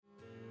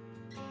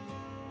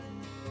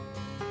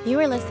You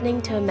are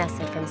listening to a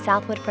message from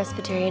Southwood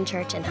Presbyterian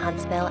Church in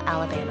Huntsville,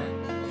 Alabama.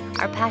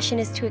 Our passion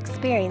is to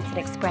experience and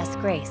express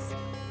grace.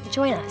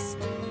 Join us.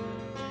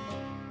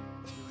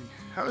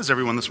 How is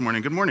everyone this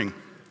morning? Good morning.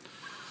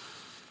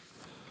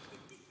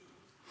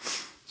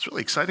 It's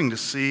really exciting to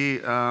see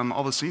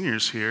all the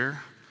seniors here.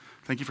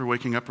 Thank you for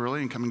waking up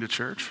early and coming to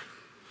church.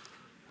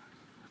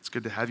 It's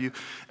good to have you.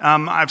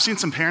 I've seen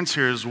some parents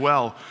here as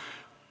well.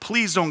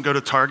 Please don't go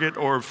to Target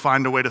or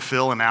find a way to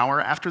fill an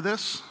hour after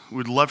this.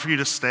 We'd love for you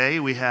to stay.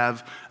 We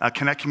have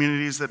Connect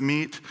communities that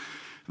meet.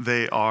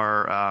 They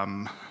are,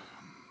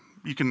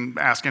 you can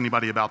ask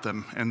anybody about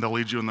them and they'll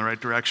lead you in the right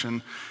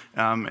direction.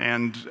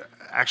 And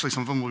actually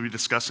some of them will be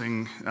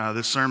discussing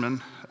this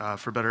sermon,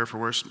 for better or for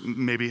worse,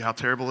 maybe how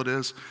terrible it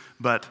is.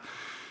 But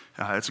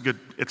it's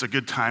a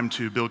good time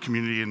to build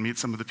community and meet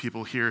some of the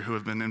people here who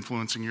have been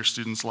influencing your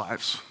students'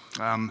 lives.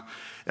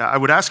 I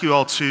would ask you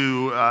all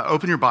to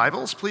open your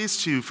Bibles,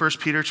 please, to 1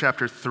 Peter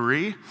chapter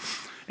 3,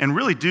 and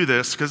really do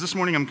this, because this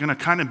morning I'm going to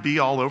kind of be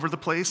all over the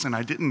place, and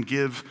I didn't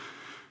give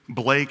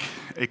Blake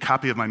a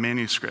copy of my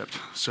manuscript.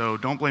 So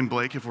don't blame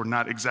Blake if we're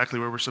not exactly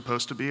where we're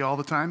supposed to be all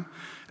the time.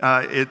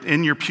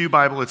 In your Pew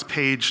Bible, it's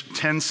page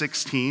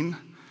 1016.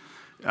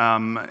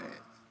 And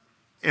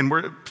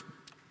 1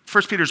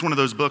 Peter is one of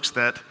those books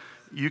that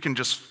you can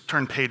just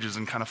turn pages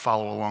and kind of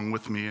follow along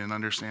with me and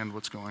understand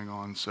what's going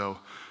on. So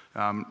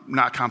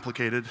not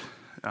complicated.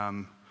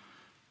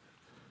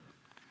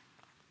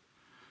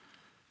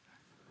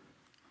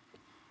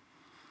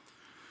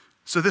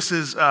 So this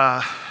is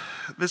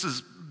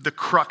the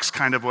crux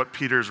kind of what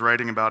Peter's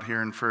writing about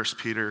here in 1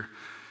 Peter.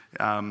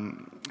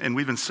 And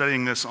we've been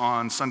studying this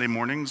on Sunday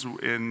mornings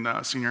in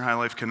Senior High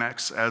Life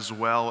Connects, as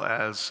well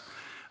as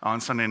on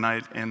Sunday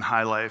night in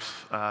High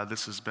Life.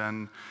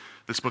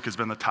 This book has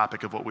been the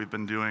topic of what we've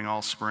been doing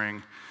all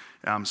spring.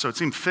 So it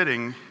seemed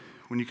fitting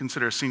when you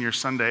consider a Senior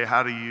Sunday,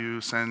 how do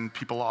you send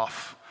people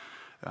off?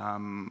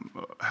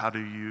 How do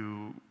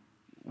you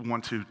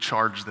want to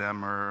charge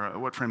them, or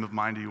what frame of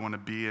mind do you want to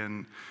be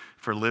in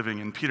for living?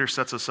 And Peter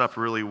sets us up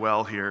really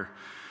well here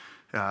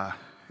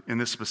in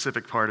this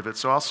specific part of it.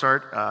 So I'll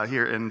start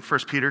here in 1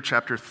 Peter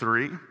chapter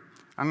 3.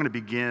 I'm going to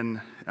begin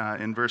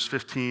in verse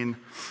 15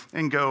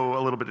 and go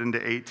a little bit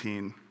into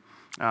 18.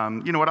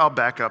 You know what? I'll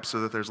back up so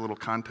that there's a little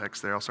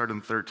context there. I'll start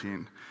in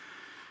 13.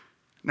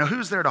 Now,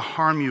 who's there to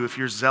harm you if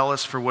you're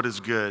zealous for what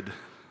is good?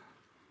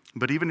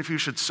 But even if you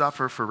should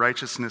suffer for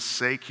righteousness'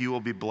 sake, you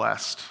will be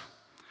blessed.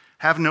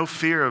 Have no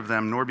fear of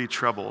them, nor be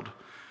troubled.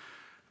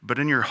 But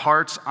in your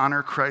hearts,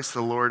 honor Christ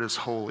the Lord as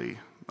holy,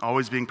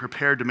 always being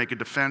prepared to make a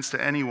defense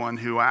to anyone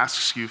who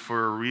asks you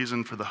for a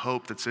reason for the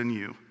hope that's in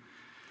you.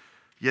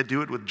 Yet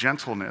do it with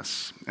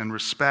gentleness and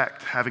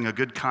respect, having a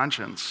good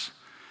conscience,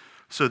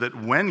 so that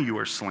when you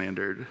are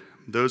slandered,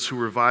 those who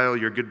revile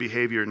your good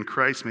behavior in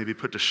Christ may be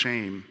put to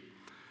shame.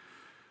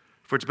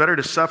 For it's better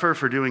to suffer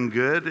for doing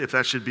good, if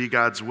that should be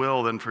God's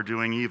will, than for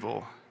doing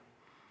evil.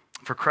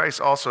 For Christ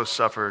also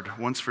suffered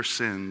once for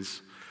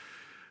sins,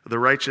 the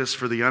righteous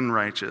for the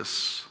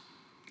unrighteous,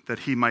 that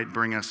he might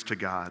bring us to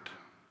God.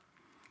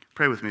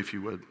 Pray with me if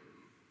you would.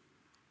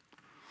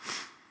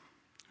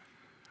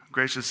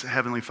 Gracious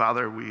Heavenly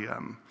Father,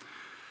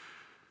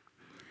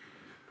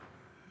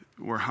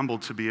 we're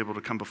humbled to be able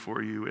to come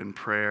before you in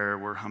prayer.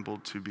 We're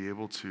humbled to be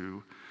able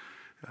to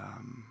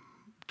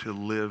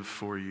live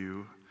for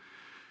you.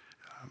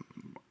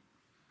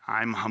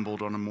 I'm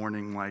humbled on a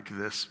morning like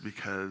this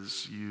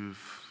because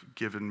you've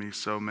given me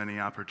so many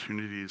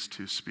opportunities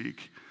to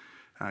speak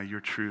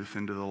your truth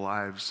into the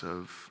lives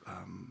of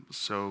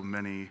so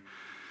many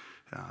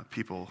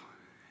people.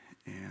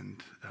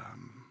 And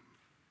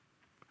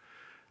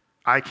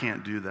I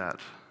can't do that.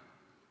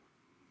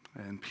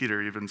 And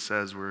Peter even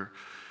says we're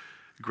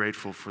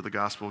grateful for the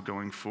gospel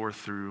going forth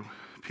through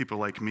people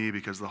like me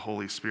because the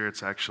Holy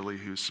Spirit's actually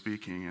who's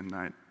speaking. And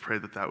I pray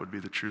that that would be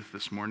the truth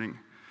this morning,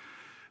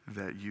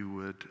 that you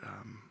would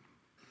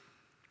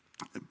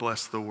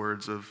bless the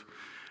words of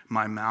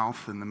my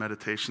mouth and the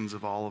meditations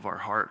of all of our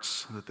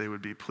hearts, that they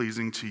would be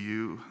pleasing to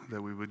you,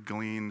 that we would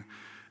glean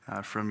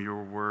from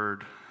your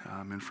word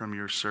and from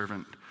your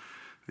servant,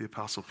 the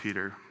Apostle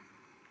Peter.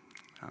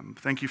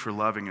 Thank you for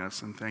loving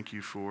us, and thank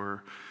you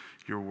for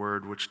your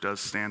word, which does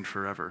stand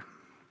forever.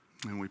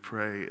 And we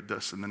pray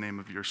this in the name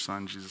of your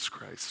Son, Jesus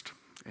Christ.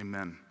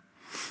 Amen.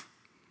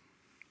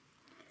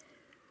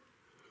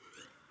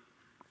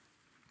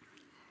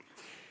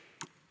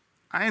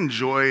 I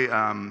enjoy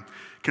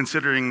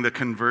considering the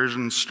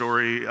conversion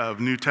story of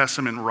New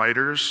Testament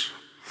writers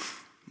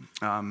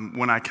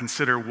when I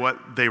consider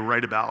what they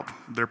write about,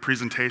 their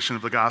presentation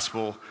of the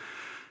gospel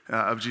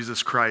of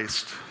Jesus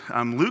Christ.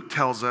 Luke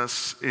tells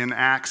us in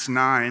Acts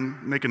 9,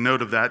 make a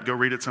note of that, go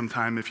read it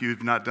sometime if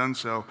you've not done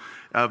so,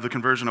 of the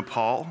conversion of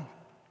Paul.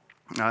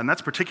 And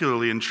that's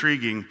particularly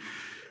intriguing.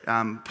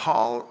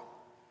 Paul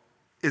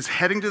is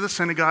heading to the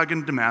synagogue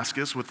in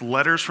Damascus with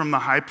letters from the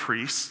high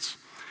priests.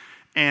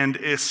 And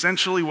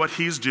essentially what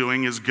he's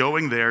doing is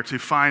going there to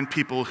find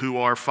people who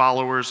are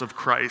followers of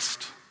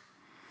Christ.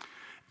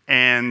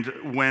 And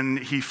when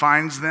he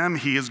finds them,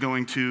 he is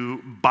going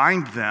to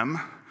bind them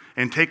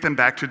and take them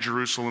back to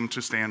Jerusalem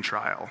to stand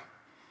trial.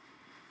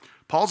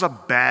 Paul's a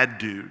bad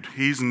dude.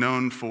 He's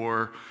known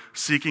for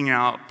seeking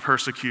out,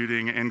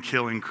 persecuting, and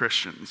killing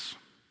Christians.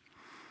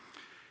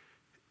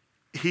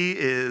 He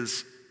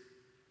is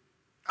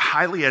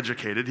highly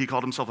educated. He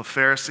called himself a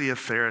Pharisee of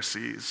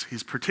Pharisees.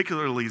 He's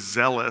particularly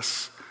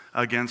zealous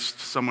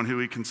against someone who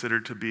he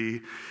considered to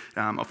be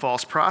a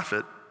false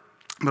prophet.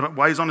 But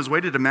while he's on his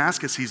way to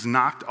Damascus, he's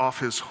knocked off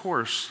his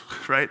horse,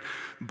 right,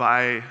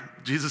 by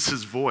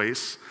Jesus'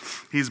 voice.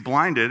 He's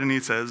blinded, and he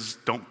says,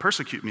 "Don't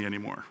persecute me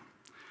anymore."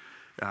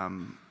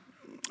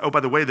 By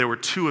the way, there were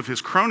two of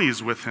his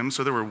cronies with him,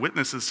 so there were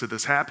witnesses to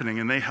this happening,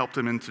 and they helped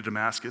him into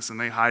Damascus, and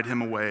they hide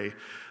him away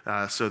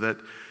so that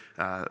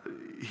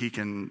they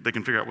can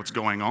figure out what's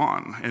going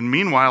on. And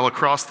meanwhile,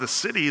 across the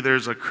city,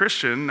 there's a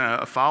Christian,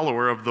 a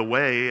follower of the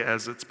way,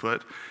 as it's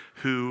put,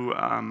 who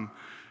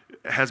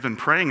has been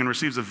praying and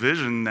receives a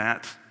vision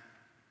that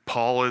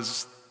Paul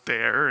is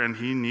there and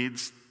he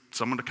needs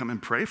someone to come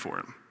and pray for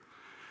him.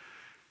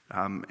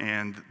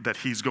 And that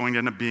he's going to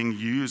end up being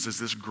used as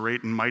this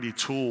great and mighty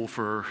tool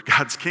for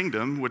God's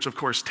kingdom, which of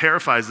course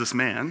terrifies this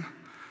man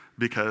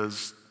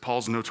because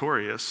Paul's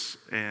notorious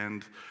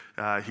and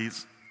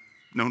he's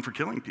known for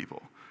killing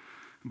people.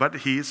 But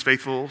he's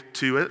faithful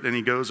to it, and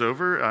he goes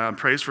over,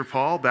 prays for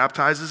Paul,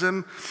 baptizes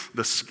him.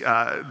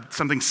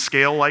 Something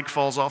scale-like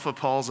falls off of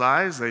Paul's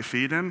eyes. They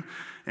feed him,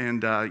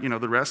 and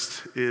the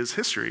rest is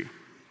history.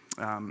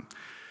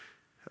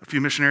 A few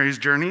missionaries'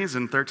 journeys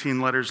and 13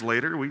 letters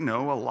later, we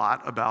know a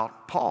lot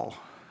about Paul.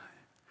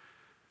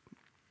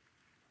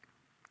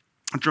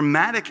 A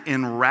dramatic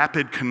and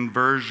rapid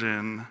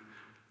conversion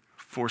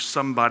for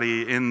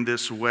somebody in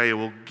this way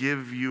will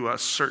give you a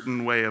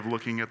certain way of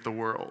looking at the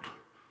world,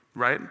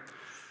 right?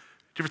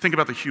 Do you ever think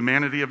about the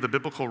humanity of the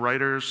biblical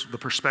writers, the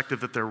perspective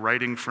that they're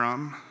writing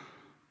from?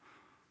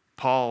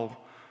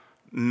 Paul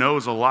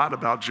knows a lot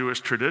about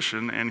Jewish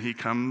tradition, and he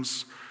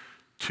comes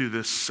to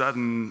this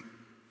sudden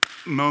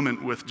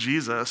moment with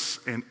Jesus,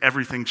 and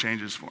everything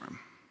changes for him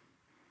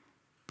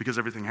because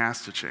everything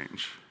has to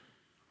change.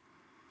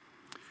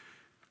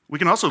 We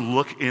can also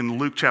look in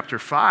Luke chapter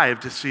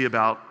 5 to see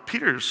about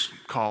Peter's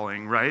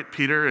calling, right?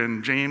 Peter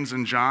and James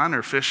and John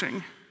are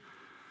fishing,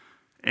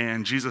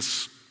 and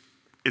Jesus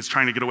is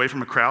trying to get away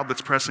from a crowd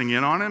that's pressing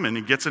in on him, and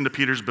he gets into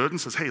Peter's boat and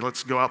says, "Hey,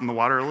 let's go out in the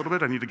water a little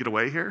bit. I need to get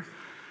away here."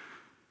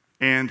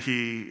 And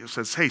he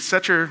says, "Hey,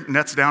 set your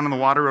nets down in the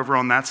water over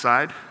on that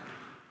side."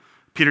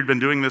 Peter had been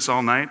doing this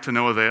all night to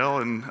no avail,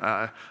 and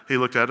he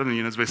looked at him,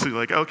 and it's basically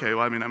like, "Okay,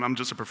 well, I'm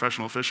just a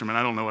professional fisherman.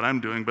 I don't know what I'm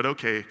doing, but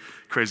okay,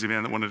 crazy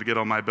man that wanted to get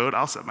on my boat,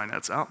 I'll set my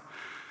nets out."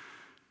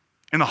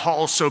 And the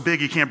haul's so big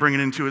he can't bring it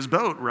into his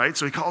boat, right?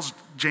 So he calls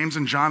James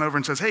and John over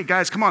and says, "Hey,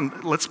 guys, come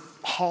on, let's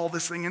haul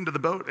this thing into the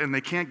boat," and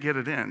they can't get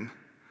it in.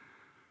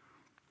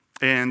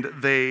 And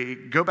they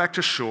go back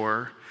to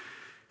shore,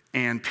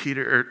 and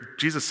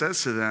Jesus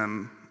says to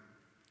them,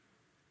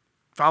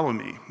 "Follow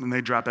me." And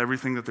they drop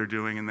everything that they're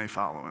doing, and they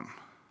follow him.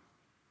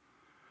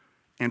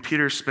 And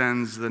Peter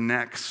spends the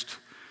next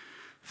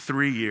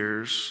 3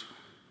 years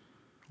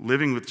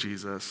living with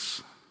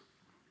Jesus.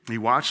 He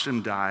watched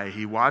him die,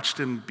 he watched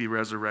him be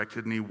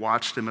resurrected, and he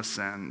watched him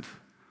ascend.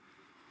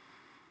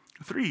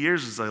 3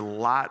 years is a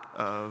lot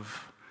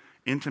of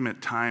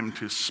intimate time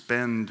to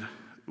spend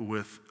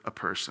with a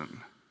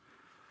person.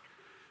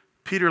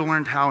 Peter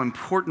learned how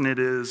important it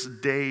is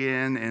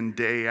day in and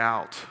day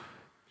out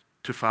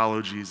to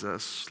follow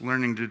Jesus,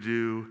 learning to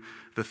do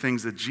the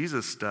things that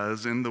Jesus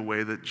does in the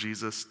way that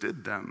Jesus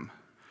did them.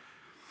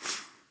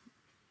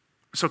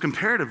 So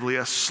comparatively,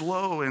 a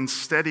slow and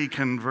steady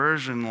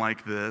conversion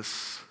like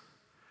this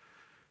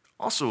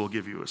also will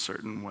give you a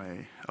certain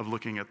way of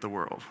looking at the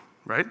world,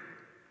 right?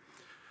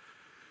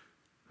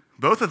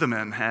 Both of the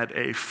men had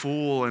a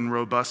full and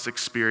robust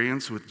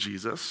experience with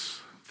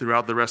Jesus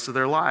throughout the rest of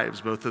their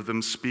lives. Both of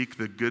them speak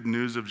the good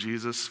news of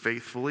Jesus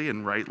faithfully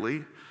and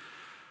rightly.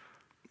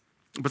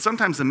 But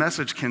sometimes the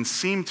message can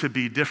seem to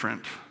be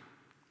different.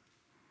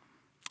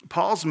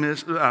 Paul's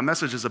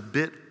message is a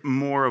bit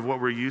more of what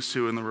we're used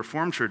to in the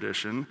Reformed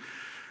tradition.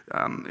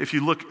 If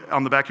you look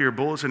on the back of your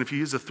bulletin, if you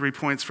use the 3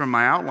 points from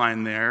my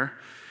outline there,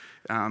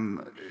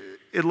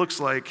 it looks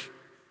like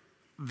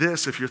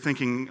this. If you're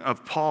thinking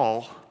of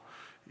Paul,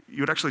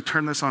 you would actually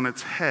turn this on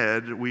its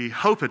head. We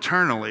hope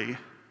eternally,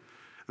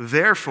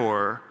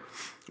 therefore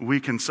we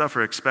can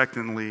suffer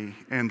expectantly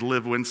and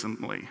live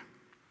winsomely.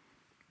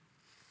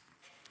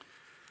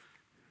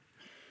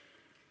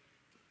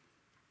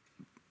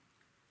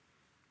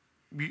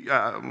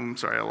 I'm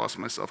sorry, I lost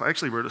myself. I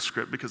actually wrote a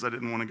script because I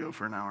didn't want to go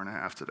for an hour and a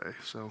half today.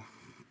 So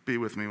be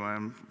with me while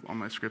I'm on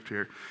my script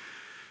here.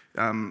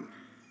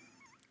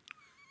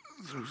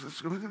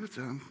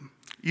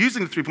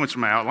 Using the 3 points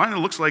from my outline, it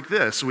looks like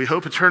this. We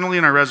hope eternally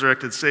in our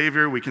resurrected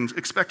Savior. We can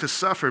expect to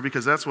suffer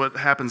because that's what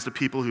happens to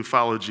people who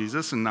follow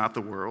Jesus and not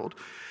the world.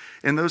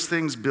 And those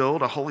things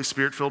build a Holy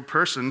Spirit-filled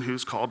person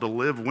who's called to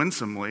live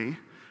winsomely.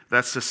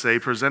 That's to say,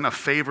 present a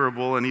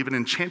favorable and even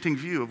enchanting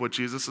view of what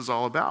Jesus is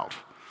all about.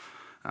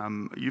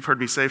 You've heard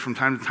me say from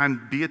time to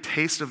time, be a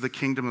taste of the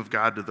kingdom of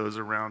God to those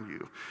around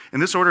you.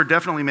 And this order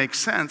definitely makes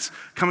sense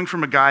coming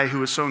from a guy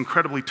who is so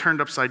incredibly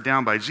turned upside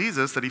down by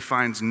Jesus that he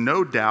finds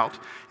no doubt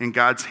in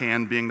God's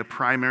hand being the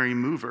primary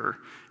mover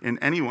in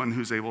anyone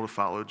who's able to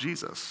follow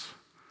Jesus.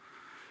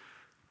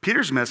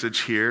 Peter's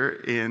message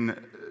here in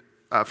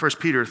 1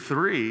 Peter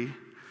 3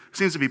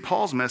 seems to be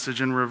Paul's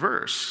message in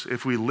reverse.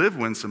 If we live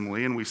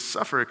winsomely and we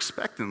suffer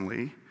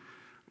expectantly,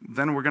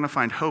 then we're going to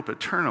find hope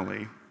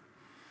eternally.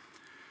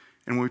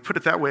 And when we put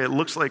it that way, it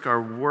looks like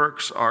our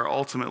works are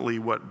ultimately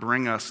what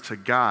bring us to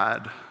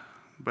God.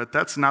 But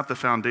that's not the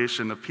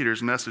foundation of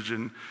Peter's message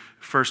in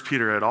 1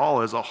 Peter at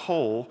all as a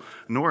whole,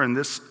 nor in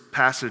this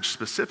passage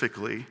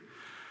specifically.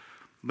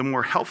 The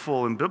more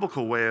helpful and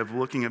biblical way of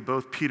looking at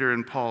both Peter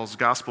and Paul's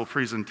gospel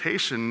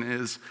presentation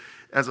is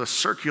as a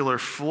circular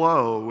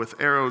flow with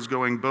arrows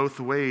going both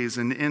ways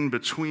and in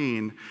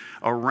between,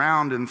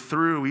 around and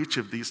through each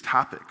of these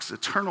topics.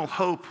 Eternal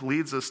hope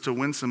leads us to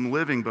winsome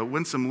living, but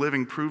winsome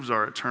living proves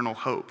our eternal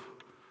hope.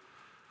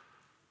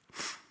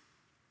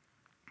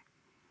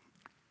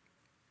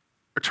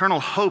 Eternal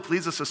hope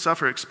leads us to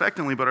suffer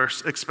expectantly, but our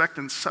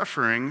expectant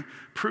suffering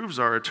proves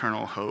our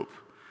eternal hope.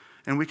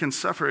 And we can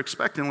suffer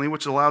expectantly,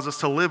 which allows us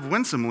to live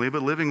winsomely,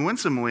 but living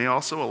winsomely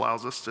also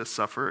allows us to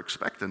suffer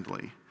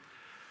expectantly.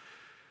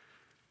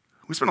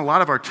 We spend a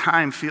lot of our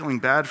time feeling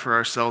bad for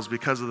ourselves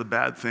because of the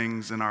bad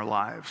things in our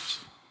lives.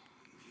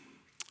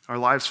 Our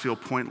lives feel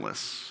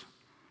pointless.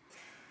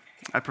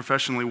 I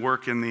professionally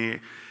work in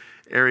the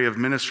area of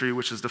ministry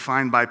which is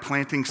defined by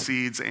planting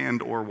seeds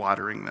and or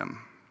watering them.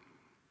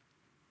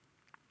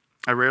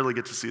 I rarely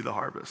get to see the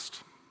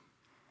harvest.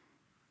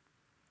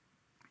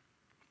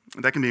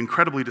 That can be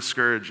incredibly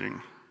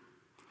discouraging.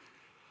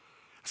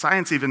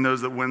 Science even knows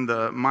that when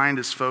the mind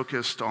is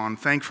focused on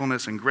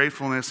thankfulness and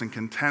gratefulness and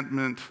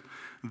contentment,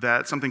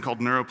 that something called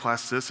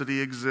neuroplasticity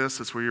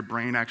exists. It's where your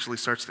brain actually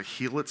starts to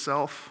heal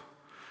itself.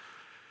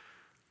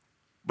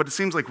 But it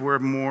seems like we're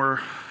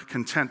more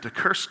content to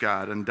curse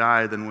God and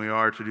die than we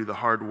are to do the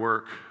hard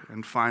work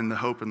and find the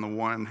hope in the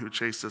one who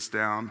chased us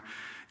down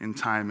in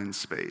time and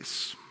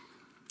space.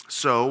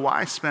 So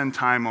why spend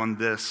time on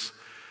this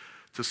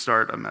to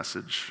start a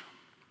message?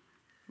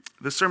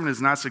 This sermon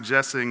is not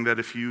suggesting that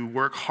if you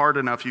work hard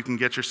enough, you can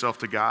get yourself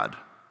to God.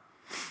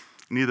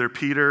 Neither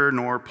Peter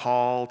nor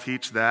Paul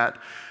teach that,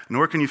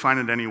 nor can you find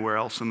it anywhere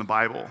else in the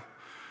Bible.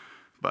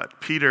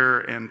 But Peter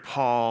and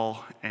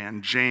Paul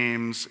and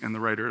James and the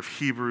writer of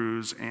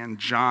Hebrews and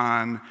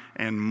John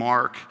and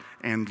Mark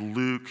and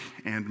Luke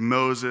and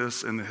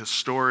Moses and the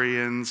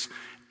historians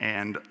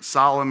and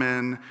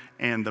Solomon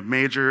and the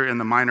major and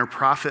the minor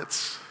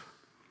prophets.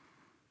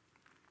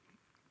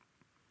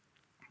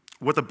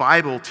 What the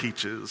Bible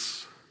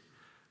teaches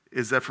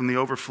is that from the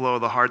overflow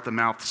of the heart, the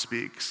mouth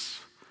speaks.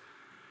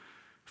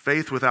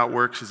 Faith without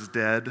works is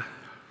dead,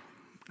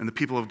 and the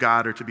people of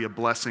God are to be a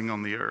blessing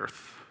on the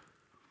earth.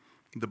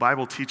 The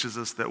Bible teaches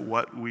us that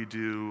what we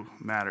do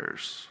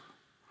matters.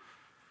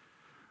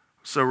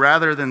 So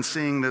rather than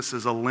seeing this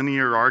as a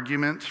linear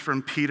argument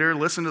from Peter,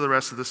 listen to the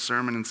rest of this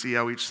sermon and see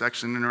how each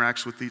section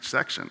interacts with each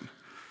section.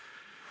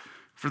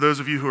 For those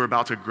of you who are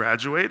about to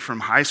graduate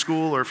from high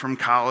school or from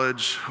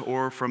college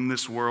or from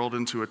this world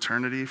into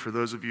eternity, for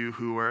those of you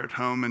who are at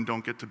home and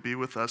don't get to be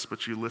with us,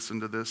 but you listen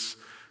to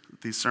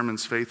these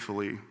sermons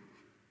faithfully,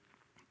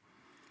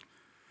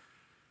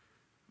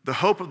 the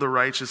hope of the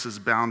righteous is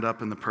bound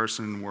up in the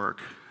person and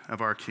work of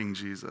our King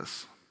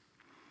Jesus.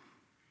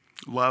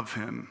 Love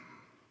him,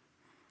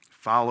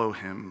 follow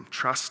him,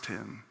 trust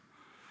him.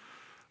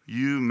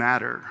 You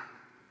matter.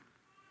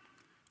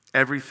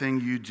 Everything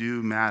you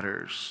do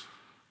matters.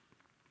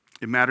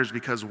 It matters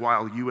because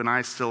while you and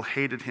I still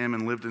hated him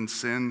and lived in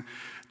sin,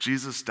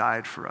 Jesus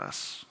died for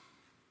us.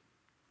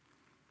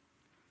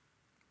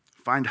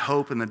 Find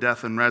hope in the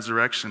death and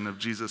resurrection of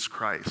Jesus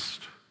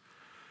Christ.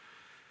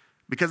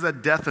 Because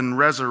that death and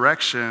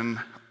resurrection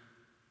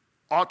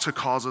ought to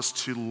cause us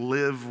to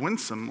live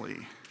winsomely.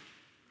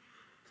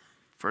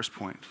 First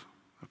point,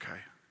 okay.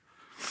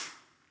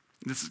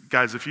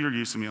 Guys, if you're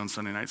used to me on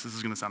Sunday nights, this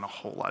is going to sound a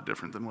whole lot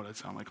different than what I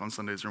sound like on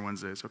Sundays or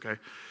Wednesdays, okay?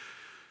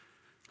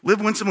 Live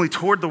winsomely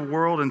toward the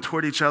world and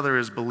toward each other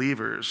as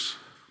believers.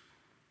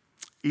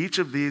 Each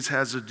of these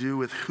has to do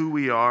with who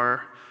we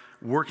are,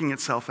 working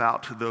itself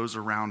out to those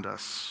around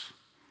us.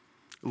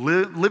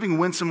 Living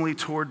winsomely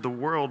toward the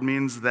world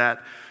means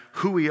that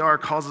who we are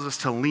causes us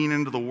to lean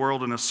into the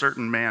world in a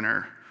certain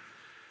manner.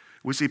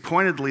 We see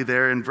pointedly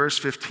there in verse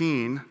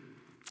 15,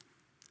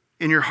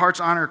 in your hearts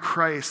honor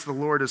Christ, the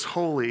Lord is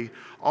holy,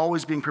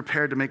 always being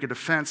prepared to make a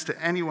defense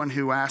to anyone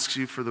who asks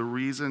you for a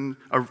reason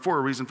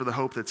for the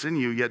hope that's in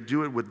you, yet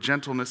do it with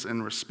gentleness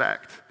and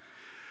respect.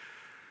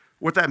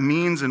 What that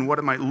means and what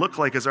it might look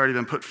like has already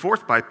been put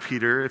forth by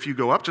Peter. If you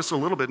go up just a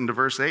little bit into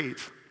verse 8,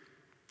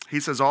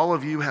 he says, all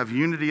of you have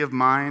unity of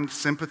mind,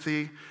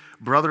 sympathy,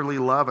 brotherly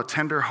love, a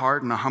tender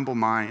heart, and a humble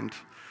mind.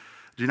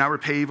 Do not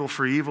repay evil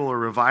for evil or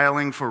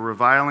reviling for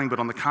reviling, but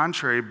on the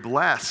contrary,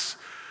 bless.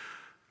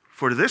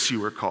 For to this you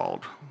were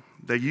called,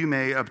 that you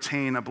may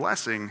obtain a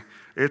blessing.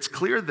 it's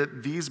clear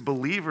that these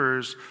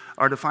believers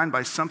are defined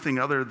by something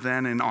other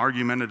than an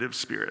argumentative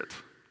spirit.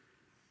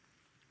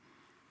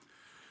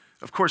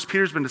 Of course,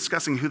 Peter's been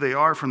discussing who they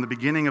are from the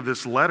beginning of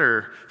this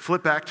letter.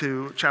 Flip back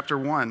to chapter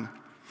 1,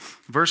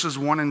 verses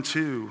 1 and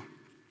 2.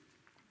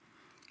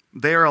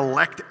 They are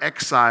elect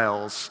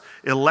exiles,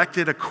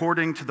 elected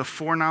according to the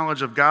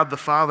foreknowledge of God the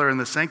Father and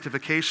the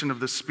sanctification of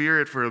the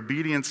Spirit for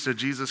obedience to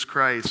Jesus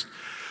Christ.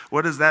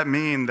 What does that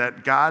mean?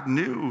 That God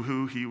knew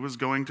who he was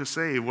going to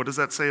save. What does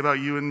that say about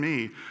you and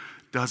me?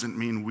 Doesn't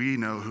mean we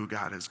know who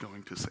God is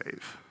going to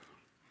save.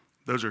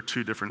 Those are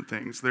two different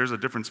things. There's a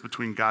difference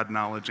between God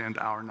knowledge and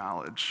our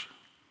knowledge.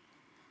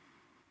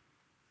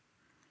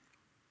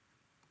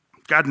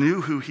 God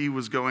knew who he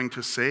was going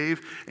to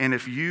save, and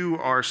if you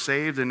are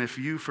saved, and if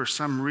you for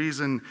some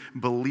reason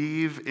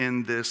believe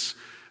in this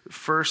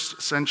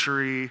first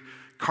century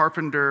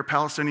carpenter,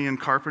 Palestinian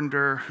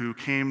carpenter who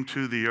came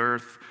to the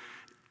earth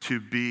to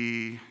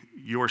be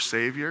your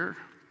savior,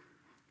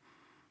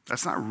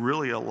 that's not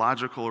really a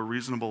logical or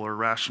reasonable or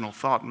rational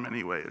thought in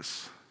many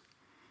ways.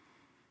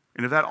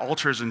 And if that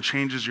alters and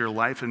changes your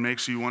life and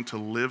makes you want to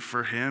live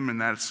for him,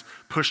 and that's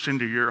pushed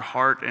into your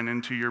heart and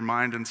into your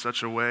mind in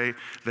such a way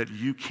that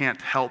you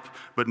can't help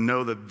but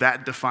know that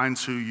that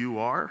defines who you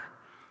are,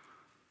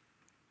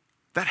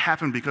 that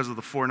happened because of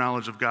the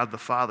foreknowledge of God the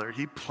Father.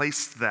 He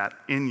placed that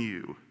in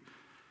you.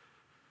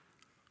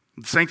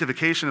 The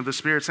sanctification of the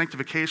Spirit,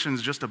 sanctification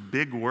is just a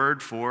big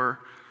word for,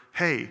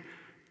 hey,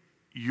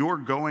 you're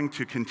going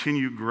to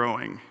continue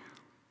growing.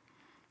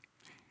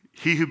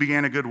 He who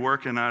began a good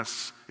work in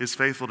us is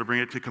faithful to bring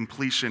it to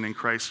completion in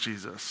Christ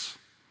Jesus.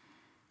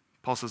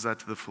 Paul says that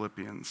to the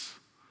Philippians.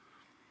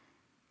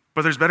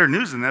 But there's better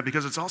news than that,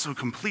 because it's also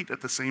complete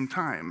at the same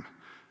time,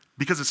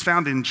 because it's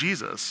found in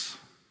Jesus.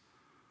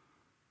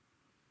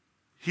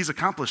 He's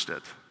accomplished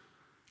it,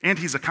 and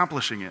he's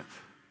accomplishing it.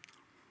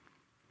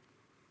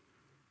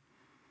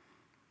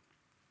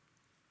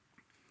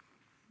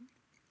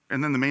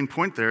 And then the main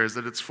point there is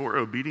that it's for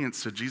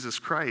obedience to Jesus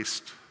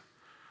Christ.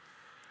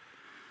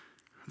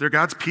 They're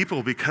God's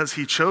people because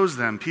he chose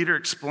them. Peter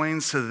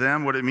explains to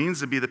them what it means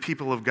to be the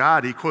people of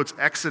God. He quotes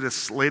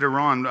Exodus later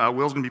on.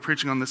 Will's going to be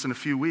preaching on this in a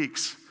few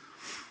weeks.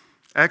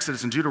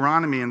 Exodus and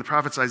Deuteronomy and the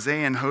prophets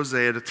Isaiah and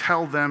Hosea to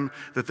tell them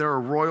that they're a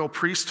royal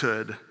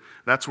priesthood.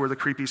 That's where the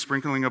creepy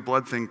sprinkling of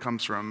blood thing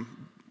comes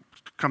from.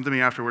 Come to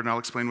me afterward and I'll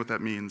explain what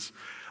that means.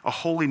 A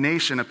holy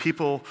nation, a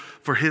people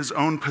for his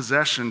own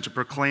possession to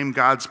proclaim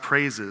God's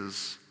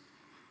praises.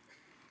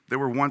 They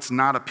were once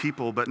not a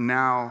people, but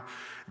now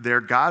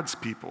they're God's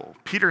people.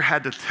 Peter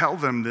had to tell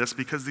them this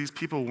because these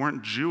people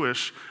weren't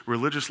Jewish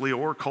religiously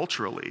or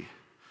culturally.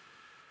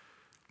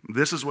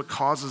 This is what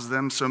causes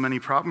them so many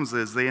problems,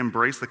 is they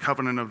embrace the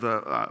covenant of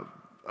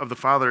the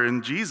Father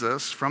in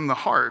Jesus from the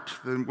heart.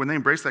 When they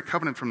embrace that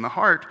covenant from the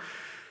heart,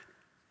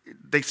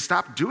 they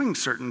stop doing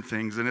certain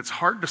things, and it's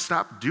hard to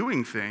stop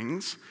doing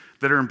things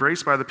that are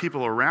embraced by the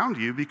people around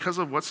you because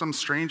of what some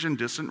strange and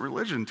distant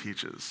religion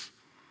teaches.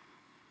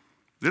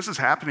 This is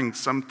happening,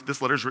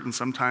 this letter's written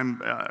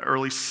sometime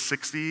early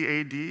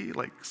 60 AD,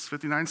 like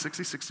 59,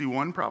 60,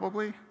 61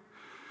 probably.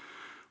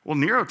 Well,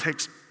 Nero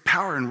takes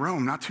power in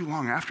Rome not too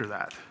long after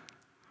that.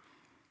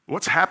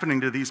 What's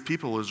happening to these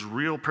people is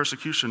real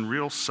persecution,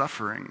 real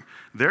suffering.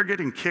 They're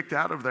getting kicked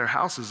out of their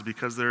houses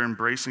because they're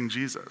embracing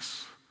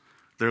Jesus.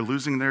 They're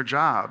losing their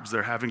jobs.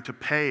 They're having to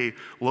pay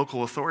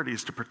local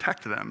authorities to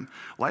protect them.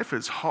 Life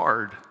is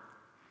hard.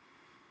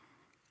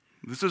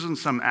 This isn't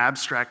some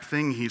abstract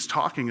thing he's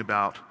talking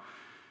about.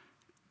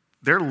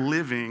 They're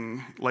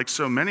living, like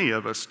so many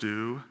of us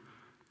do,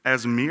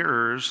 as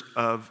mirrors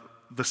of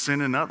the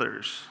sin in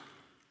others.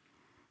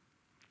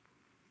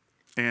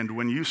 And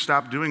when you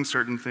stop doing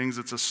certain things,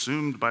 it's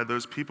assumed by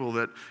those people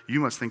that you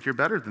must think you're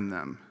better than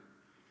them.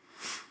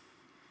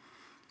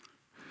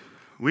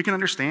 We can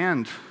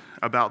understand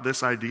about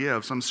this idea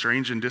of some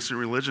strange and distant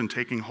religion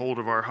taking hold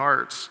of our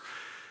hearts.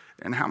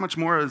 And how much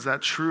more is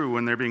that true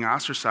when they're being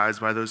ostracized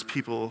by those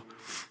people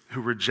who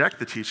reject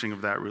the teaching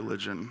of that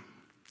religion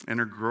and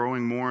are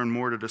growing more and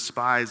more to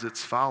despise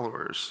its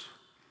followers?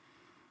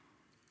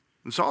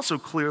 This also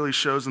clearly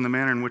shows in the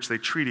manner in which they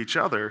treat each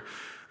other.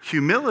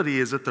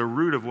 Humility is at the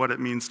root of what it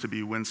means to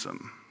be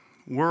winsome.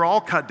 We're all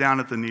cut down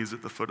at the knees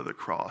at the foot of the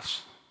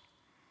cross.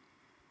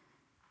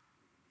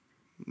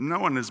 No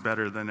one is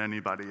better than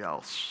anybody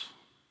else.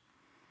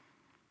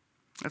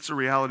 That's the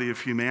reality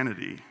of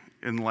humanity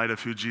in light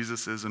of who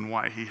Jesus is and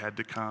why he had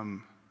to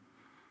come.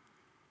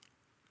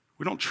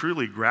 We don't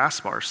truly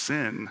grasp our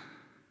sin,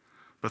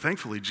 but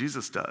thankfully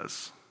Jesus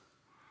does.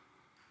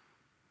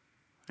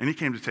 And he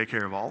came to take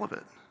care of all of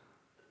it.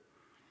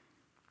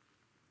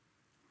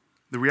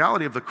 The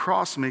reality of the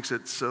cross makes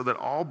it so that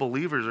all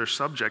believers are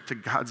subject to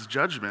God's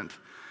judgment.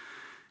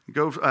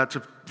 Go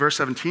to verse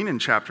 17 in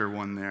chapter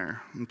 1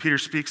 there. And Peter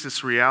speaks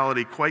this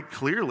reality quite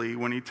clearly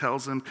when he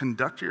tells them,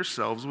 conduct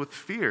yourselves with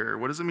fear.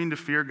 What does it mean to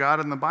fear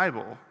God in the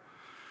Bible?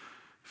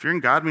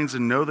 Fearing God means to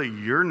know that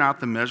you're not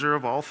the measure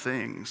of all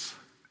things,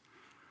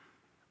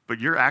 but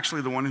you're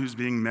actually the one who's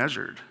being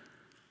measured.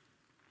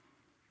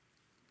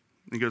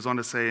 He goes on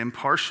to say,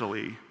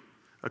 impartially,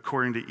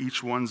 according to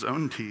each one's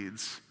own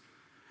deeds.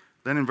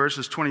 Then in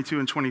verses 22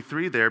 and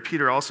 23 there,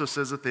 Peter also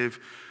says that they've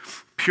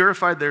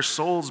purified their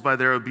souls by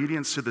their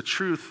obedience to the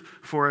truth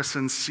for a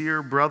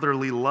sincere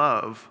brotherly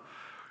love,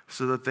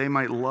 so that they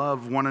might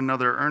love one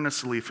another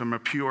earnestly from a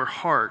pure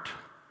heart,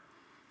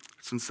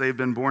 since they've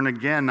been born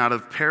again, not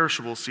of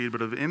perishable seed,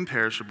 but of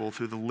imperishable,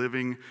 through the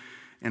living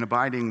and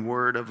abiding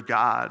word of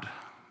God.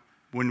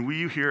 When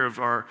we hear of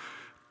our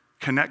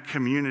Connect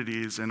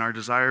communities and our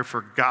desire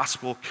for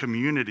gospel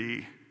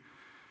community,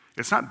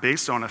 it's not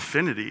based on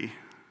affinity.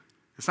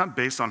 It's not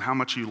based on how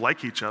much you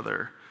like each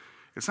other.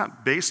 It's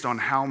not based on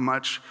how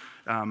much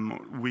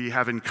we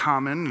have in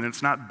common, and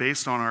it's not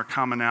based on our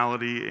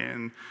commonality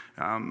in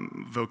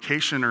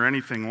vocation or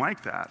anything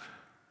like that.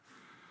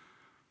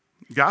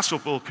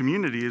 Gospel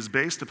community is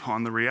based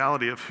upon the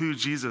reality of who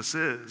Jesus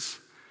is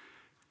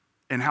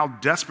and how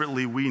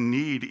desperately we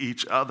need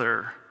each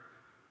other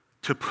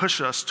to push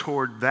us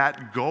toward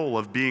that goal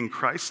of being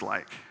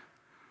Christ-like.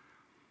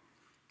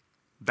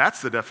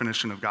 That's the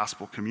definition of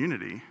gospel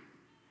community.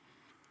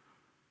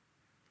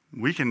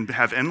 We can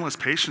have endless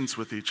patience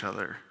with each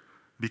other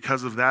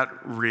because of that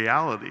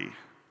reality.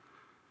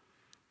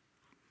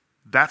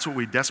 That's what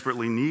we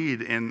desperately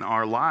need in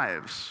our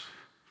lives.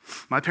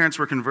 My parents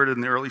were converted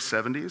in the early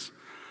 70s.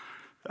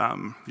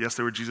 Yes,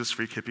 they were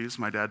Jesus-freak hippies.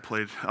 My dad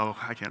played,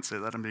 I can't say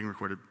that, I'm being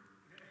recorded.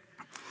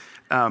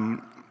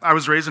 I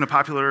was raised in a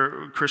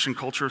popular Christian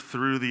culture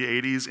through the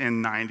 80s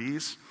and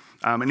 90s.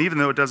 And even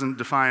though it doesn't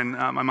define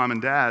my mom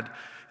and dad,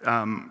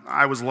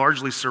 I was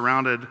largely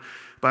surrounded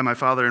by my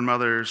father and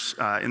mothers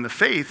in the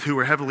faith who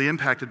were heavily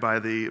impacted by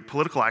the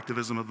political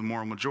activism of the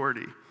moral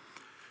majority.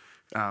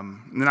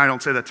 And I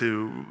don't say that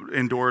to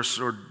endorse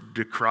or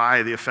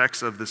decry the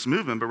effects of this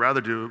movement, but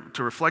rather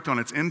to reflect on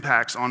its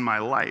impacts on my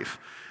life.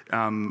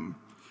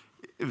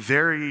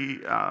 Very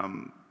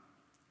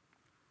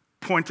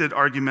pointed,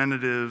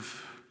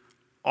 argumentative,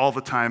 all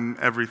the time,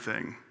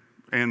 everything.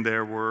 And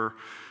there were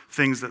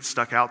things that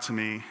stuck out to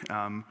me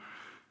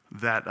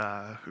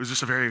that it was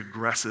just a very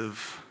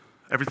aggressive,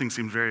 everything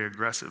seemed very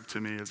aggressive to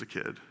me as a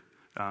kid.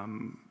 I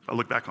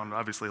look back on it,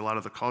 obviously a lot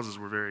of the causes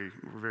were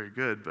very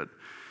good, but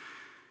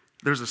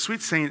there's a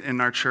sweet saint in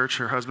our church.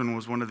 Her husband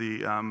was one of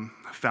the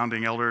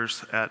founding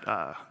elders at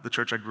the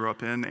church I grew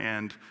up in,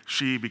 and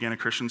she began a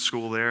Christian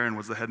school there and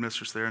was the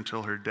headmistress there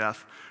until her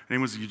death. Her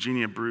name was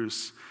Eugenia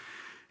Bruce.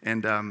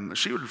 And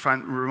she would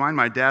remind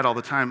my dad all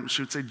the time,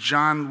 she would say,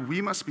 "John, we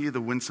must be the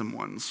winsome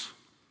ones."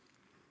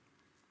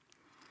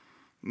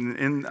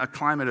 In a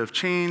climate of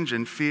change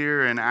and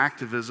fear and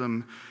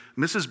activism,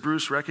 Mrs.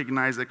 Bruce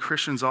recognized that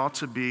Christians ought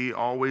to be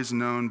always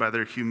known by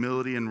their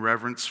humility and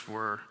reverence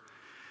for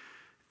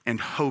and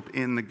hope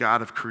in the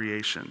God of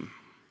creation,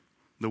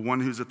 the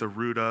one who's at the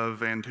root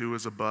of and who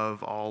is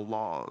above all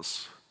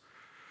laws,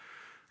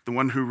 the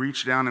one who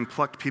reached down and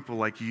plucked people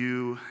like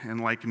you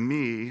and like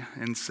me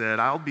and said,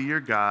 "I'll be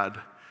your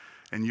God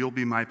and you'll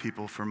be my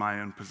people for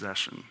my own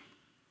possession.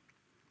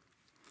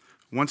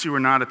 Once you were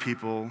not a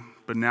people,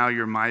 but now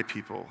you're my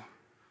people."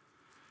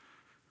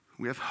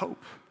 We have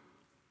hope.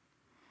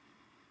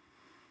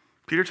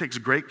 Peter takes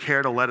great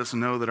care to let us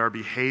know that our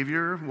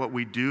behavior, what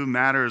we do,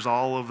 matters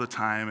all of the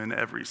time in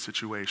every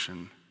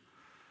situation.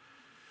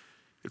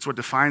 It's what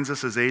defines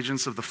us as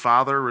agents of the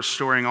Father,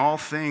 restoring all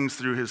things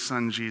through his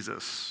Son,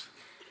 Jesus.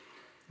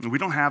 And we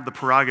don't have the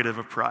prerogative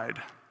of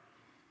pride.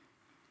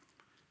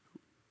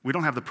 We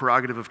don't have the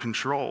prerogative of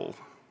control.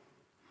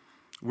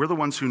 We're the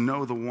ones who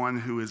know the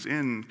one who is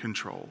in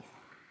control.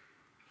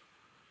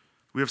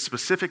 We have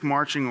specific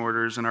marching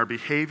orders, and our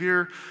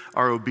behavior,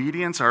 our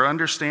obedience, our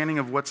understanding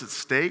of what's at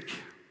stake,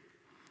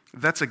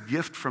 that's a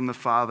gift from the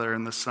Father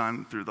and the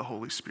Son through the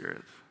Holy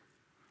Spirit.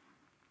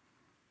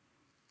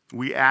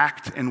 We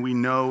act and we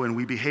know and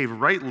we behave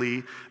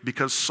rightly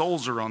because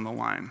souls are on the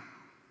line.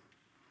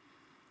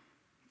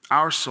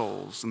 Our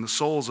souls and the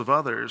souls of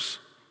others.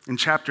 In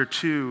chapter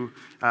 2,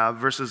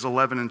 verses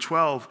 11 and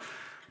 12,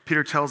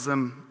 Peter tells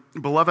them,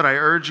 "Beloved, I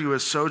urge you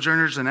as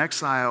sojourners and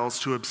exiles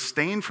to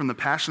abstain from the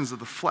passions of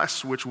the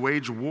flesh which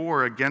wage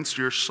war against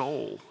your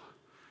soul.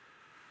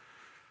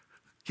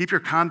 Keep your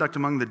conduct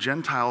among the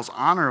Gentiles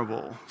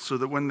honorable, so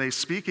that when they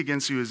speak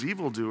against you as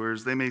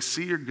evildoers, they may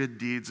see your good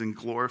deeds and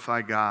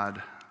glorify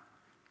God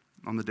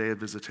on the day of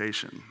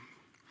visitation."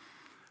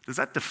 Does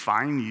that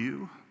define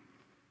you?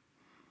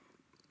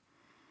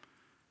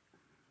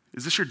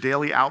 Is this your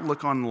daily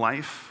outlook on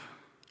life?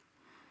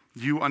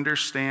 Do you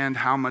understand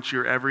how much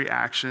your every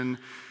action,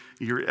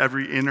 your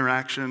every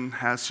interaction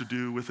has to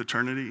do with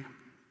eternity?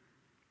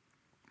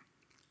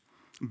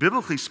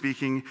 Biblically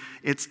speaking,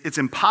 it's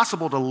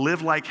impossible to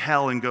live like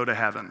hell and go to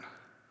heaven.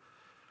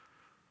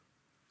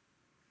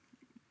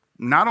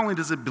 Not only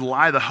does it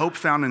belie the hope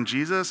found in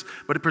Jesus,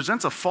 but it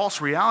presents a false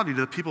reality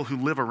to the people who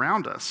live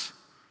around us.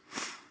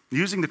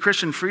 Using the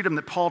Christian freedom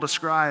that Paul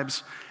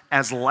describes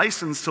as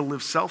license to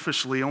live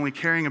selfishly, only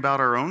caring about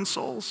our own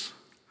souls,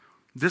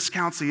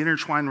 discounts the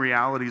intertwined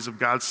realities of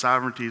God's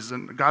sovereignty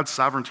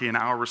and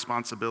our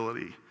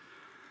responsibility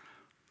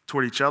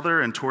toward each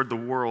other and toward the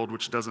world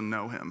which doesn't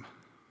know him.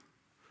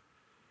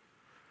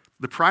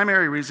 The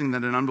primary reason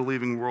that an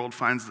unbelieving world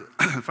finds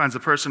the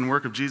person and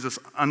work of Jesus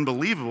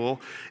unbelievable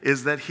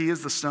is that he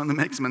is the stone that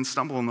makes men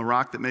stumble and the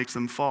rock that makes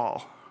them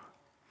fall.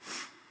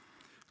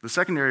 The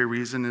secondary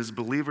reason is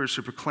believers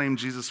who proclaim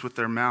Jesus with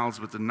their mouths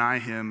but deny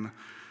him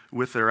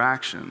with their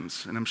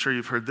actions. And I'm sure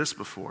you've heard this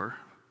before,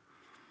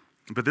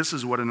 but this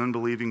is what an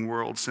unbelieving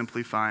world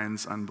simply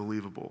finds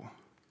unbelievable.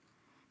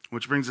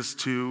 Which brings us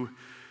to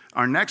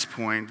our next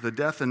point. The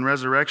death and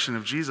resurrection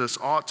of Jesus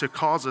ought to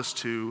cause us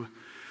to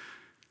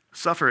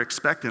suffer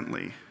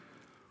expectantly.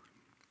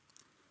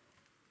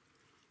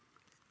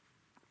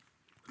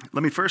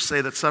 Let me first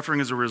say that suffering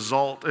is a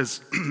result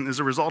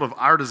of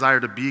our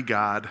desire to be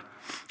God,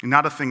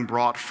 not a thing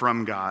brought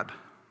from God.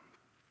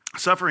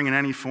 Suffering in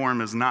any form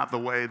is not the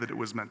way that it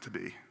was meant to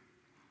be.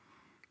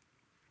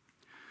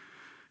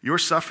 Your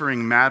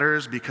suffering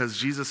matters because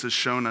Jesus has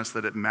shown us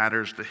that it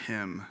matters to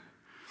him.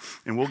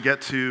 And we'll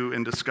get to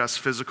and discuss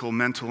physical,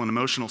 mental, and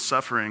emotional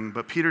suffering,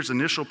 but Peter's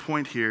initial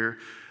point here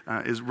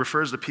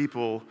refers to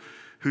people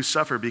who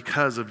suffer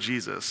because of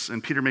Jesus.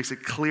 And Peter makes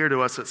it clear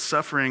to us that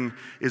suffering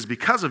is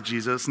because of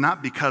Jesus,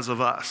 not because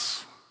of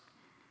us.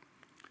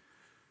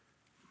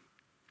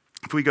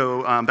 If we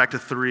go back to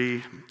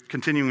 3,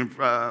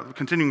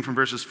 continuing from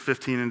verses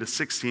 15 into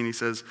 16, he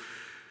says,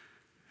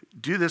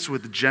 "Do this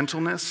with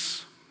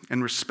gentleness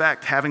and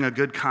respect, having a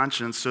good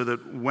conscience, so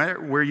that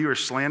where you are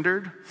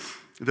slandered,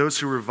 those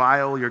who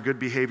revile your good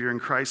behavior in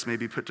Christ may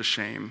be put to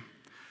shame.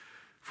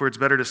 For it's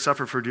better to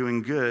suffer for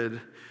doing good,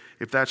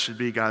 if that should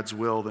be God's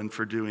will, than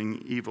for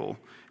doing evil."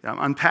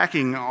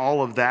 Unpacking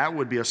all of that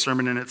would be a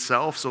sermon in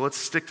itself, so let's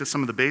stick to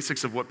some of the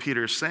basics of what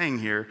Peter is saying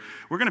here.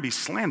 We're going to be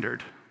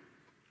slandered.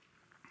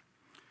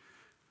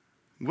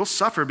 We'll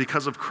suffer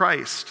because of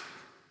Christ.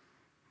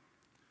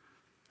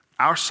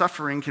 Our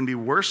suffering can be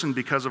worsened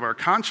because of our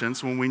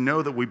conscience when we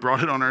know that we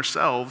brought it on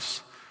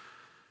ourselves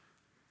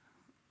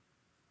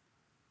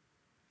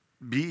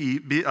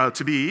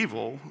to be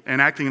evil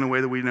and acting in a way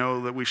that we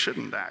know that we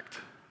shouldn't act.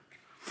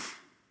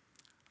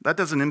 That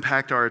doesn't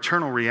impact our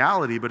eternal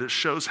reality, but it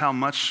shows how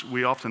much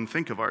we often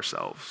think of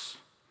ourselves.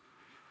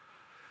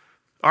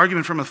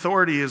 Argument from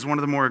authority is one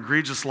of the more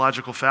egregious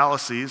logical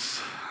fallacies.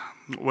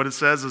 What it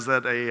says is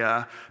that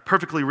a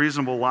perfectly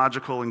reasonable,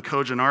 logical, and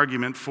cogent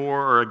argument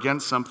for or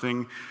against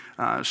something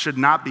should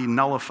not be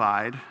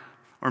nullified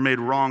or made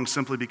wrong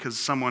simply because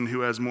someone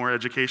who has more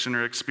education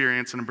or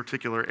experience in a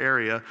particular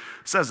area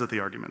says that the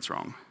argument's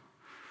wrong.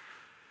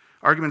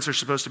 Arguments are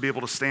supposed to be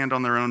able to stand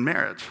on their own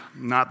merit,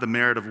 not the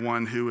merit of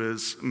one who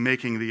is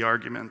making the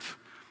argument.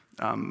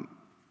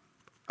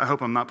 I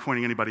hope I'm not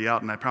pointing anybody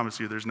out, and I promise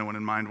you there's no one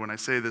in mind when I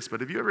say this, but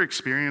have you ever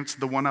experienced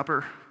the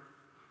one-upper?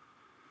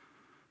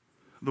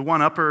 The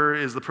one-upper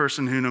is the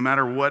person who, no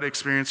matter what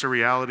experience or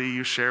reality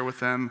you share with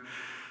them,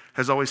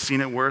 has always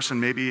seen it worse,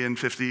 and maybe in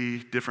 50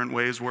 different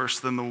ways worse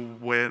than the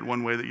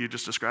one way that you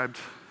just described.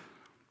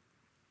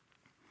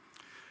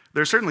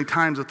 There are certainly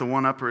times that the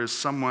one-upper is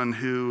someone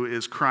who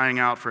is crying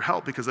out for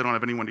help because they don't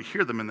have anyone to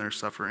hear them in their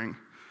suffering.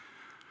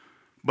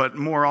 But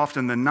more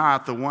often than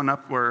not, the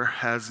one-upper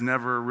has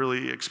never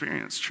really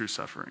experienced true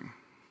suffering.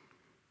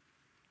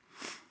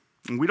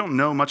 And we don't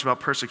know much about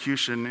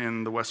persecution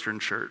in the Western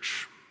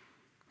church.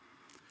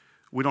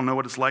 We don't know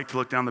what it's like to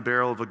look down the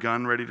barrel of a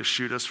gun ready to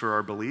shoot us for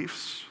our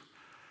beliefs.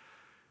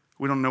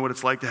 We don't know what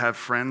it's like to have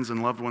friends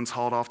and loved ones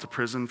hauled off to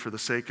prison for the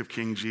sake of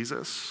King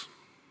Jesus.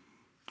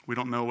 We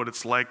don't know what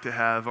it's like to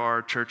have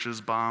our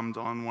churches bombed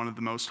on one of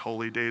the most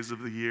holy days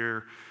of the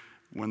year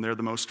when they're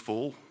the most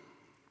full.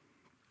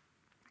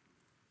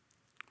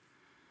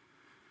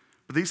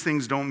 But these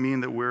things don't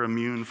mean that we're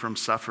immune from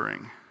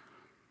suffering,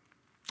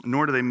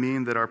 nor do they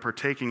mean that our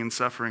partaking in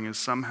suffering is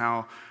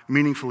somehow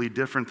meaningfully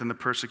different than the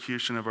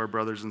persecution of our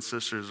brothers and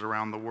sisters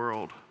around the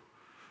world.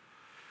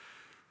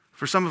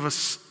 For some of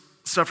us,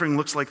 suffering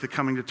looks like the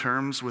coming to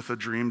terms with a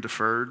dream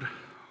deferred.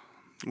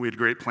 We had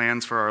great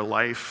plans for our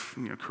life,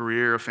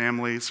 career, a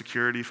family,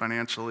 security,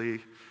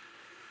 financially,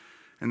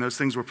 and those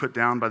things were put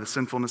down by the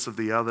sinfulness of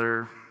the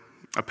other,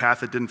 a path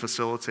that didn't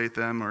facilitate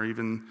them, or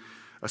even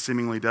a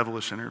seemingly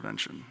devilish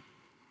intervention.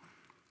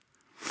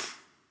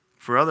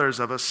 For others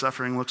of us,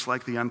 suffering looks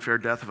like the unfair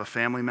death of a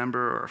family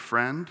member or a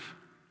friend.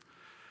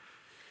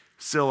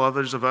 Still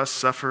others of us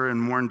suffer and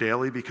mourn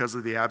daily because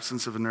of the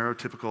absence of a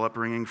neurotypical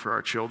upbringing for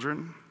our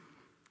children.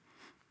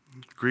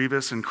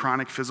 Grievous and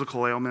chronic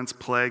physical ailments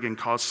plague and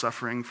cause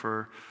suffering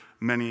for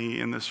many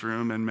in this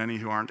room and many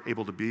who aren't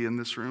able to be in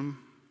this room.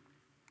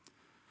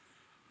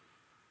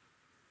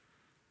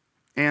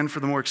 And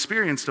for the more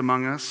experienced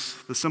among us,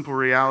 the simple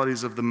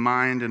realities of the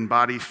mind and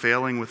body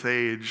failing with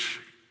age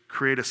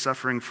create a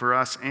suffering for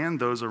us and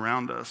those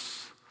around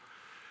us,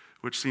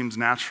 which seems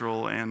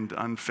natural and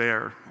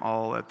unfair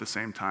all at the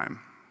same time.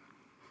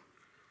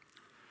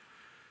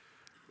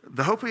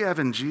 The hope we have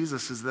in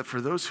Jesus is that for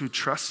those who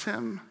trust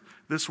him,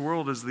 this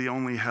world is the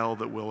only hell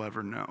that we'll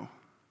ever know.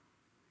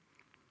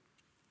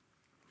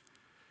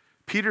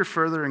 Peter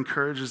further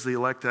encourages the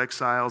elect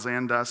exiles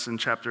and us in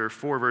chapter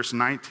 4, verse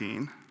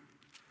 19.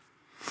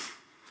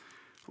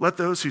 Let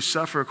those who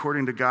suffer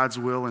according to God's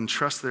will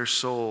entrust their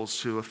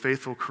souls to a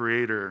faithful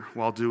Creator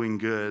while doing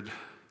good.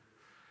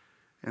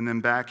 And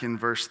then back in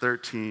verse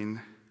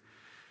 13,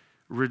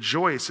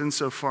 rejoice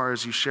insofar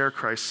as you share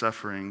Christ's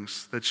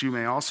sufferings, that you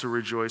may also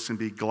rejoice and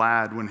be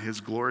glad when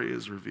his glory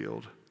is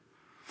revealed.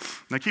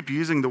 And I keep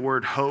using the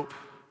word hope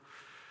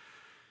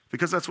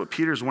because that's what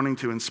Peter's wanting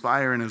to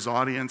inspire in his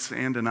audience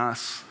and in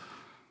us.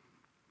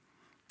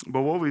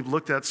 But what we've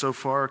looked at so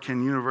far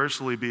can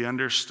universally be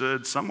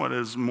understood somewhat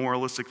as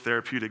moralistic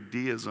therapeutic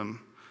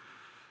deism,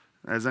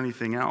 as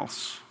anything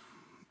else.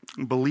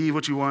 Believe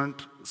what you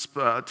want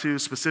to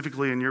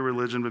specifically in your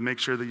religion, but make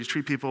sure that you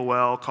treat people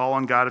well, call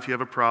on God if you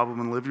have a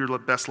problem, and live your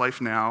best life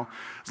now,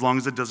 as long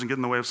as it doesn't get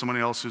in the way of somebody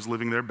else who's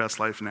living their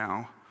best life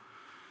now.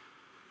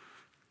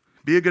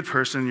 Be a good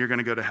person, you're going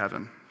to go to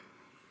heaven.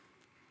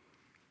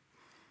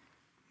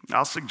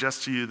 I'll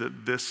suggest to you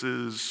that this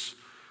is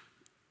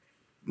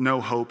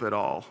no hope at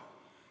all.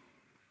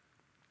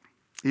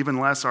 Even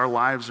less if our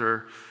lives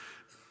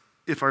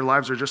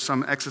are just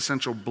some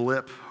existential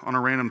blip on a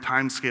random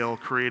time scale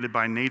created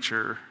by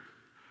nature,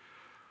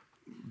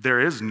 there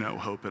is no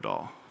hope at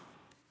all.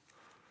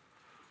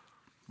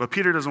 But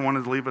Peter doesn't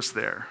want to leave us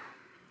there.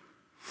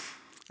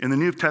 In the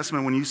New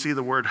Testament, when you see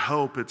the word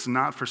hope, it's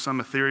not for some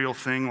ethereal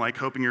thing like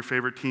hoping your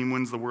favorite team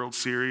wins the World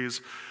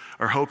Series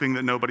or hoping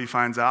that nobody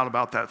finds out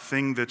about that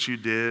thing that you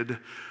did,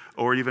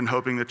 or even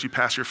hoping that you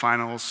pass your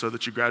finals so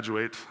that you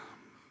graduate,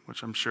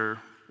 which I'm sure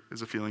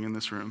is a feeling in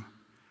this room.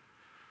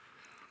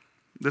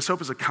 This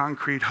hope is a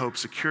concrete hope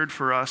secured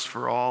for us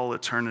for all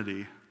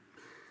eternity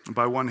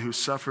by one who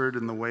suffered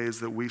in the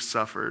ways that we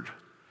suffered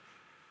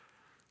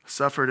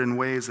in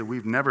ways that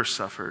we've never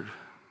suffered,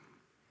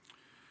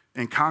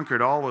 and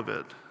conquered all of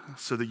it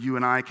so that you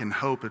and I can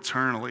hope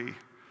eternally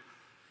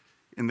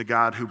in the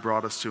God who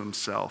brought us to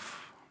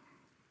himself.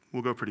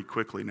 We'll go pretty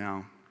quickly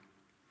now.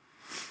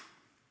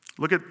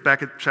 Look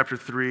back at chapter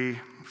 3,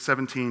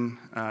 17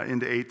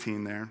 into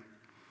 18 there.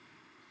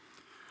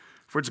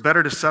 For it's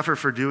better to suffer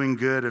for doing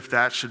good, if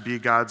that should be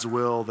God's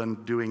will,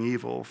 than doing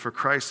evil. For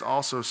Christ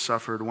also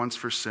suffered once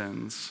for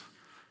sins,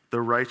 the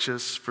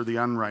righteous for the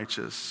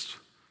unrighteous,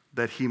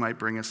 that he might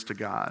bring us to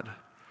God.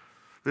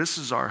 This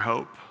is our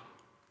hope.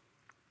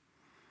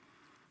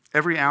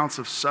 Every ounce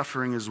of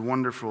suffering is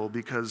wonderful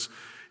because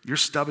you're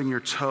stubbing your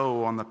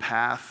toe on the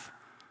path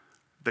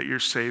that your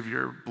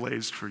Savior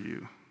blazed for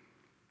you.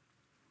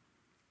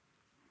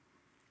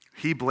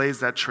 He blazed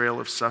that trail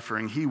of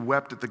suffering. He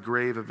wept at the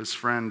grave of his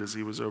friend as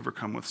he was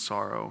overcome with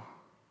sorrow.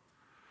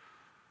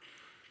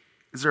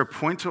 Is there a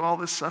point to all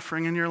this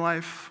suffering in your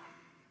life?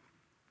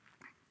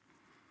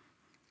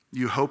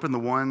 You hope in the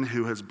one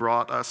who has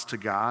brought us to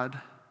God?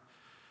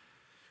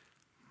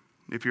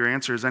 If your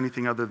answer is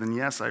anything other than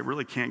yes, I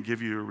really can't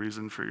give you a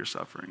reason for your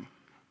suffering.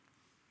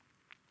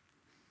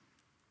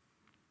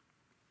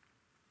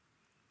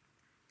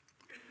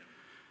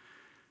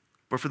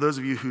 But for those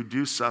of you who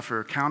do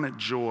suffer, count it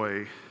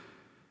joy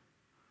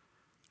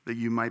that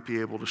you might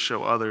be able to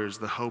show others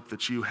the hope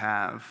that you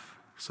have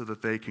so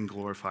that they can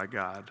glorify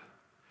God.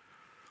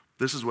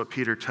 This is what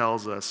Peter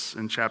tells us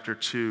in chapter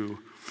 2,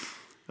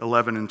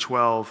 11 and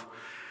 12.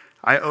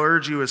 I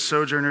urge you as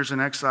sojourners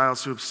and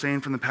exiles to abstain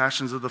from the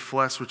passions of the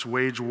flesh which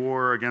wage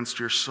war against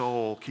your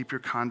soul. Keep your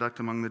conduct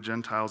among the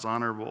Gentiles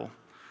honorable,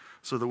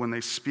 so that when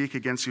they speak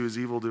against you as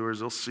evildoers,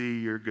 they'll see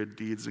your good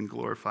deeds and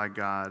glorify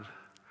God.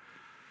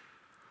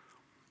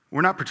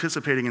 We're not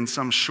participating in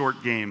some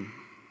short game.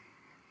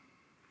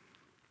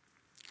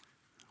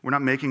 We're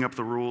not making up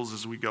the rules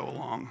as we go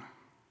along.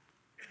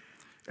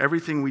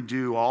 Everything we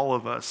do, all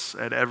of us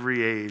at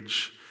every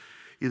age,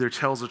 either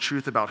tells the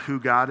truth about who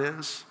God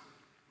is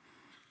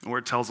or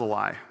it tells a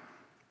lie.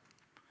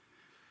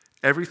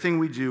 Everything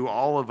we do,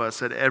 all of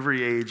us at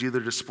every age, either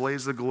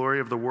displays the glory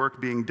of the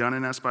work being done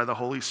in us by the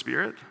Holy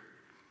Spirit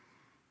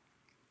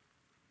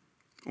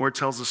or it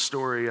tells a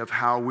story of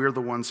how we're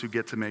the ones who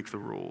get to make the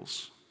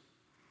rules.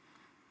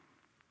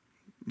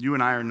 You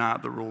and I are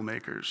not the rule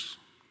makers.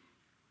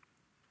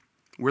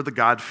 We're the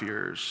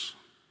God-fearers.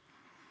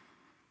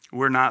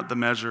 We're not the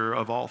measure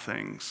of all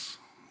things.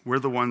 We're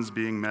the ones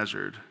being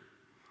measured.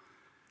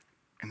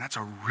 And that's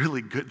a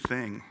really good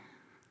thing.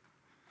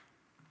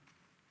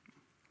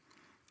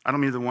 I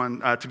don't mean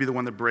to be the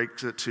one that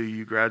breaks it to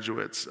you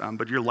graduates,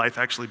 but your life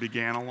actually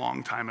began a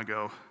long time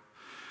ago.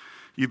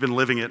 You've been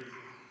living it.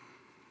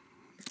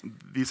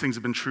 These things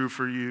have been true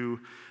for you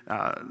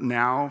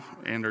now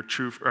and are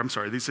true,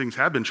 these things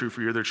have been true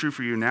for you. They're true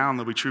for you now, and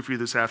they'll be true for you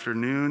this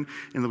afternoon,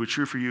 and they'll be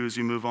true for you as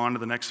you move on to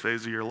the next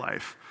phase of your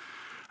life.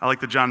 I like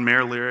the John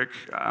Mayer lyric,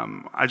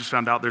 I just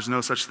found out there's no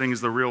such thing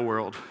as the real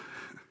world.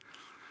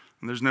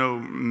 And there's no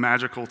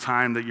magical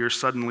time that you're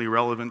suddenly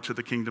relevant to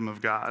the kingdom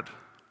of God.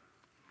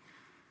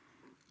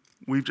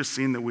 We've just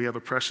seen that we have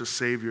a precious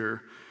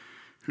Savior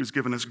who's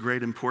given us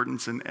great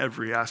importance in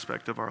every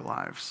aspect of our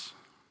lives.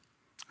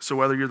 So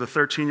whether you're the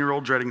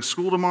 13-year-old dreading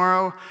school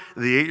tomorrow,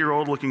 the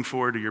 8-year-old looking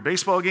forward to your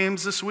baseball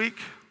games this week,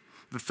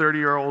 the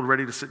 30-year-old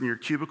ready to sit in your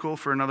cubicle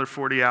for another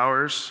 40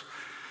 hours,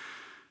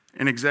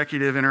 an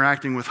executive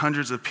interacting with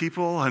hundreds of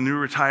people, a new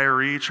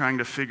retiree trying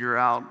to figure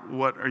out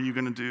what are you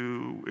going to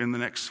do in the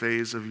next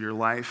phase of your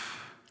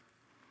life,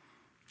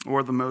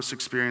 or the most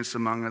experienced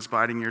among us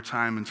biding your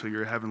time until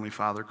your heavenly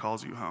Father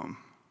calls you home.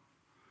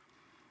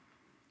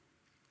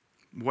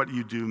 What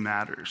you do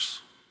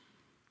matters.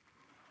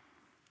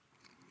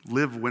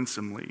 Live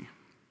winsomely,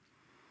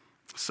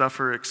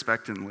 suffer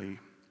expectantly,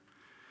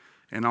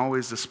 and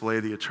always display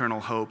the eternal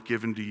hope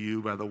given to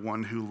you by the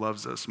one who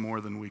loves us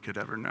more than we could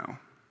ever know.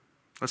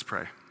 Let's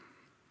pray.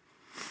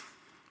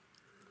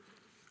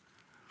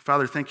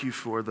 Father, thank you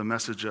for the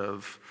message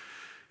of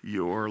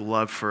your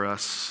love for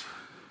us,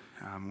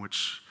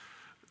 which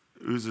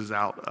oozes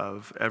out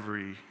of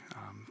every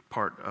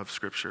part of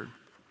Scripture.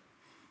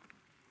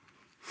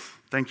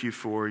 Thank you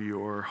for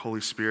your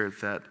Holy Spirit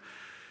that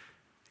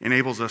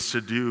enables us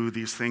to do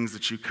these things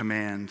that you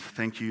command.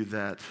 Thank you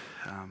that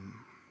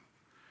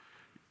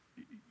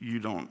you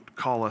don't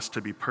call us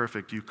to be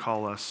perfect. You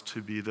call us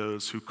to be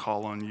those who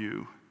call on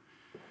you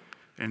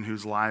and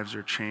whose lives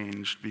are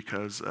changed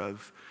because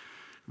of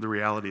the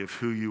reality of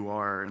who you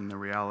are and the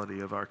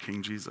reality of our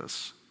King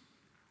Jesus.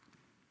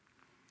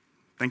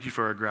 Thank you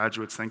for our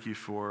graduates. Thank you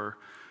for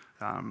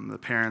the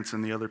parents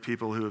and the other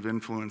people who have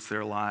influenced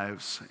their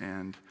lives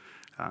and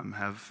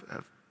have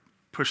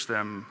pushed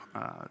them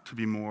to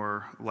be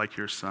more like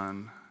your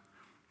Son.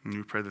 And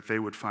we pray that they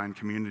would find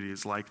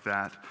communities like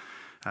that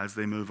as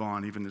they move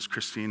on, even as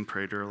Christine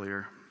prayed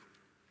earlier.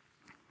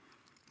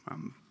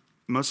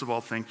 Most of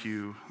all, thank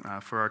you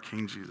for our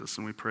King Jesus,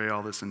 and we pray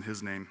all this in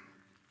his name.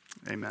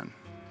 Amen.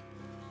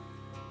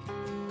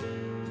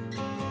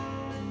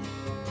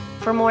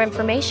 For more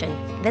information,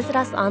 visit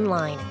us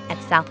online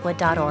at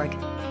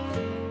southwood.org.